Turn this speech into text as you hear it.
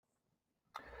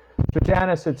So,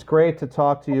 Janice, it's great to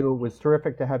talk to you. It was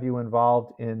terrific to have you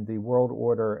involved in the world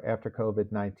order after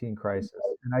COVID-19 crisis.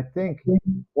 And I think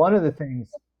one of the things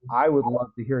I would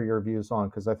love to hear your views on,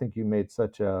 because I think you made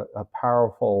such a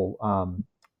powerful,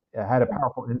 had a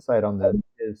powerful insight on this,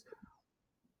 is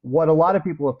what a lot of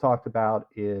people have talked about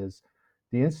is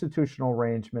the institutional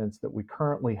arrangements that we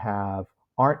currently have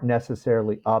aren't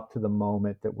necessarily up to the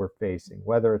moment that we're facing,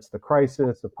 whether it's the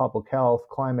crisis of public health,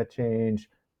 climate change,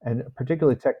 and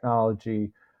particularly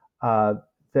technology, uh,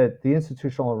 that the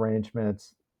institutional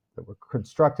arrangements that were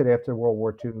constructed after World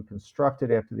War II,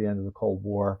 constructed after the end of the Cold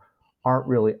War, aren't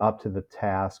really up to the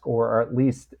task, or are at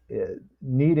least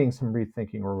needing some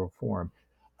rethinking or reform.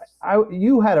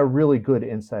 You had a really good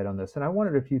insight on this, and I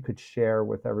wondered if you could share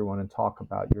with everyone and talk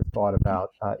about your thought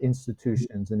about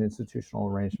institutions and institutional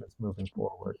arrangements moving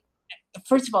forward.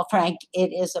 First of all, Frank, it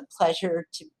is a pleasure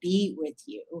to be with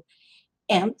you.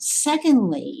 And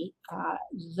secondly,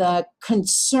 the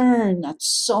concern that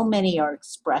so many are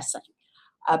expressing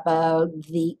about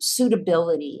the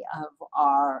suitability of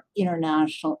our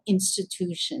international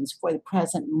institutions for the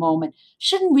present moment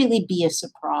shouldn't really be a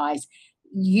surprise.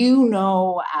 You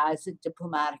know, as a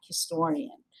diplomatic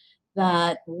historian,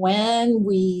 that when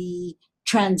we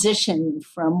transition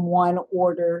from one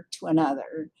order to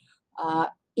another, uh,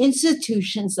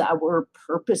 institutions that were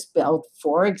purpose built,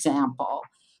 for example,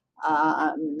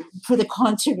 for the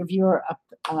concert of Europe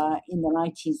in the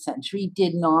 19th century,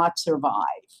 did not survive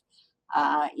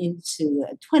into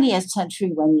the 20th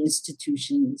century when the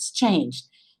institutions changed.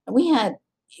 And we had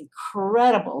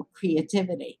incredible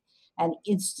creativity and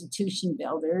institution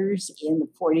builders in the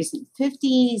 40s and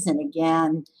 50s, and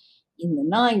again in the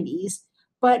 90s.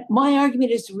 But my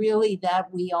argument is really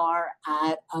that we are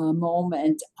at a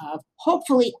moment of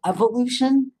hopefully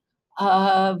evolution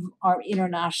of our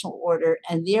international order,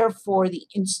 and therefore the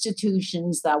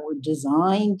institutions that were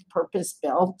designed, purpose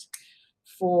built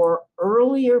for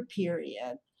earlier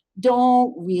period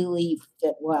don't really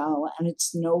fit well. And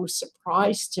it's no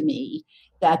surprise to me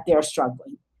that they're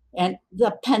struggling. And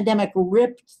the pandemic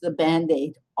ripped the band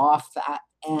aid off that,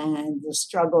 and the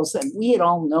struggles that we had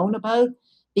all known about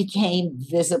became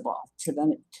visible to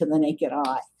the naked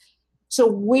eye. So,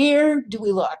 where do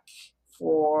we look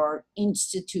for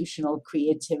institutional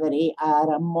creativity at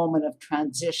a moment of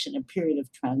transition, a period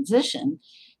of transition?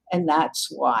 And that's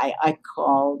why I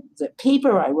called the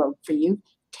paper I wrote for you,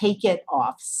 Take It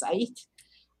Off Site.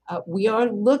 We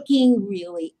are looking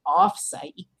really off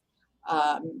site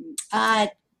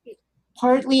at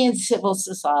partly in civil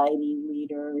society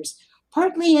leaders,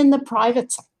 partly in the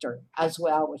private sector as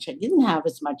well, which I didn't have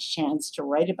as much chance to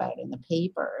write about in the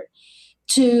paper,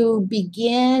 to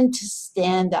begin to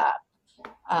stand up.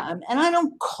 And I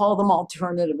don't call them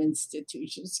alternative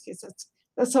institutions because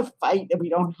that's a fight that we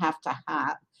don't have to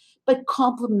have, but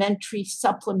complementary,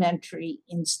 supplementary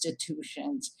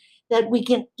institutions that we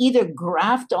can either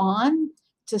graft on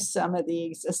to some of the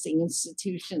existing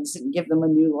institutions and give them a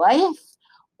new life,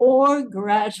 or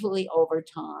gradually over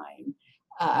time,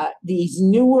 these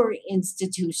newer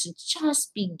institutions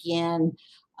just begin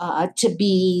to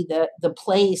be the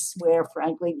place where,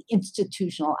 frankly,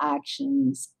 institutional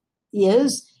actions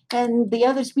is, and the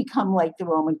others become like the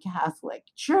Roman Catholic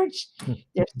Church.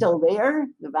 They're still there.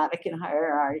 The Vatican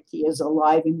hierarchy is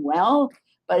alive and well,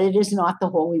 but it is not the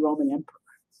Holy Roman Emperor.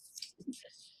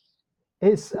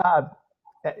 It's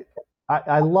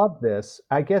I love this.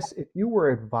 I guess if you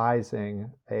were advising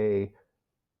a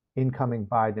incoming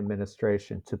Biden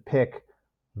administration to pick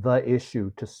the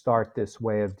issue to start this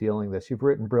way of dealing this, you've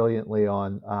written brilliantly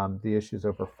on the issues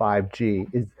over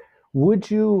 5G.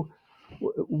 Would you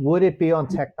would it be on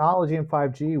technology in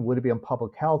 5G? Would it be on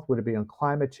public health? Would it be on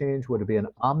climate change? Would it be an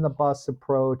omnibus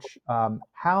approach?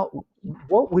 How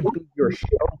what would be your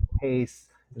showcase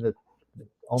in the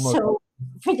almost So,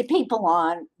 for the people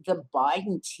on the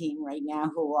Biden team right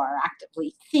now who are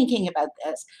actively thinking about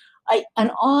this,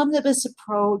 an omnibus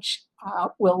approach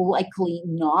will likely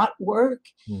not work.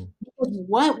 Hmm. Because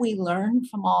what we learned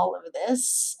from all of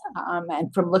this,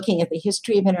 and from looking at the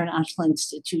history of international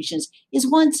institutions, is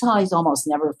one size almost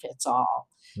never fits all.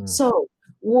 Hmm. So,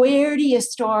 where do you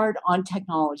start on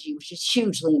technology, which is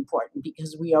hugely important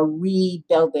because we are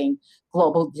rebuilding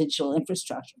global digital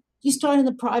infrastructure? You start in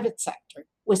the private sector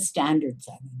with standard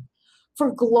setting.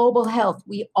 For global health,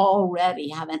 we already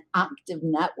have an active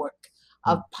network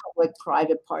Hmm. of public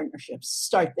private partnerships.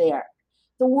 Start there.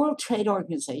 The World Trade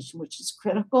Organization, which is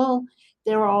critical,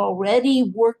 there are already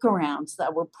workarounds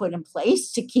that were put in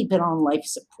place to keep it on life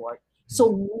support.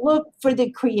 So look for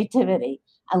the creativity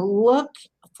and look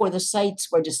for the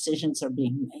sites where decisions are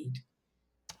being made.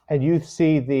 And you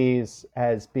see these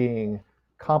as being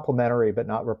complementary but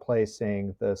not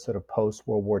replacing the sort of post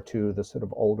World War II, the sort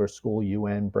of older school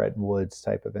UN, Bretton Woods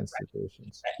type of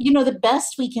institutions. The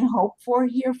best we can hope for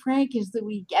here, Frank, is that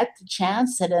we get the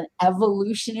chance at an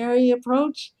evolutionary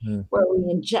approach Mm. where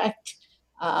we inject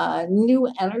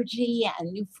new energy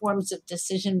and new forms of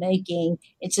decision making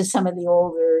into some of the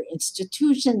older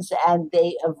institutions and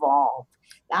they evolve.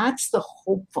 That's the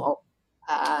hopeful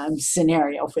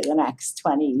scenario for the next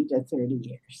 20 to 30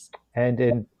 years. And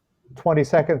in 20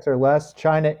 seconds or less,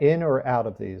 China in or out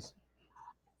of these?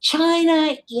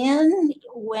 China in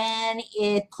when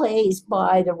it plays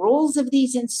by the rules of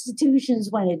these institutions.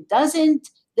 When it doesn't,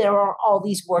 there are all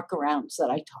these workarounds that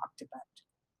I talked about.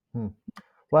 Hmm.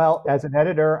 Well, as an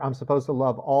editor, I'm supposed to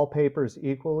love all papers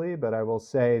equally, but I will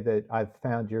say that I've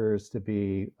found yours to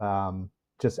be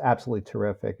just absolutely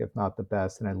terrific, if not the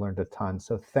best, and I learned a ton.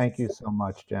 So thank you so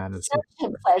much, Janice. Such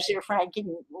a pleasure, Frank,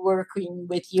 in working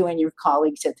with you and your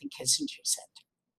colleagues at the Kissinger Center.